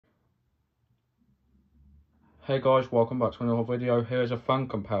Hey guys, welcome back to another video. Here's a fan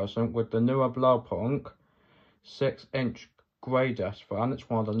comparison with the newer Blaupunkt 6-inch grey desk fan. It's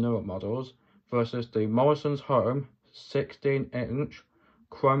one of the newer models versus the Morrisons Home 16-inch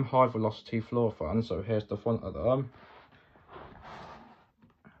chrome high velocity floor fan. So here's the front of them.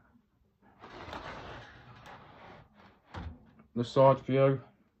 The side view.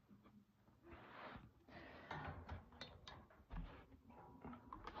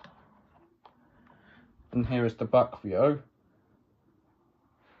 And here is the back view.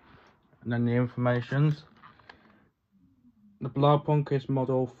 And then the informations. The Blaupunkt is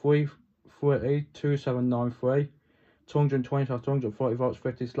model 3302793, 220/240 volts,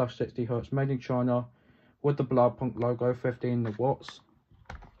 50/60 Hz, made in China, with the Blaupunkt logo, 15 watts.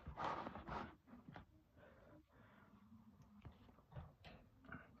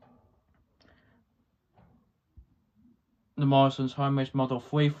 The Morrisons Home is model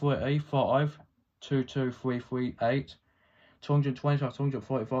 335-22338,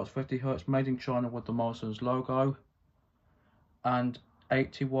 220/240 volts, 50 Hz, made in China, with the Morrisons logo, and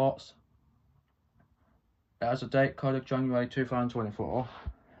 80 watts. It has a date code of January 2024.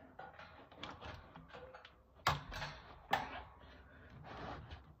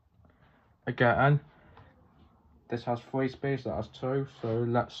 Again, this has 3 speeds, that has 2, so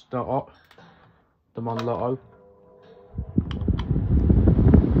let's start them on low.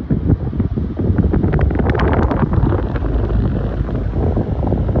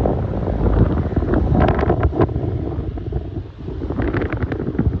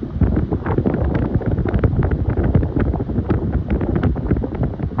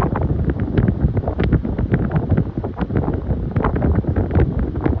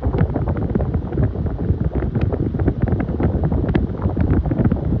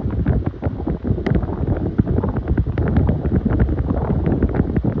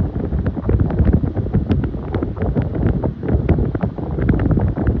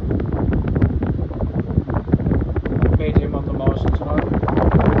 Medium on the Morrisons Home.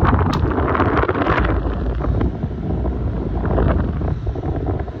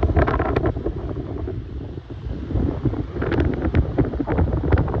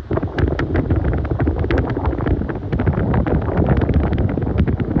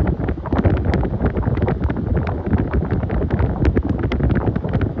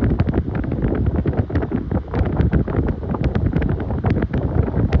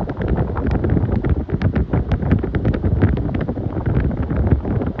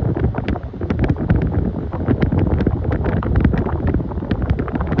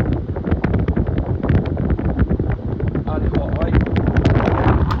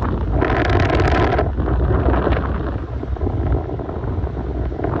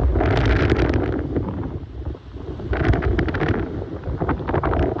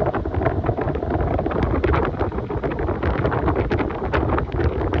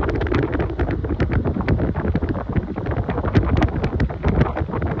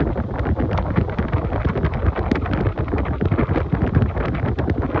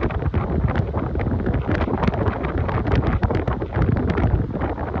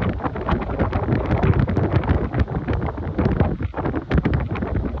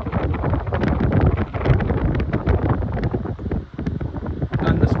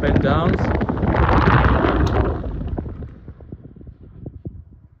 And the spin downs.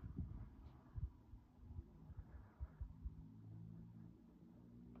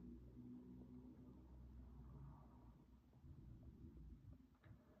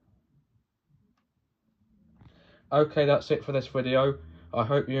 Okay, that's it for this video. I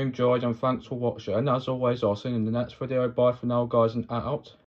hope you enjoyed and thanks for watching. As always, I'll see you in the next video. Bye for now, guys, and out.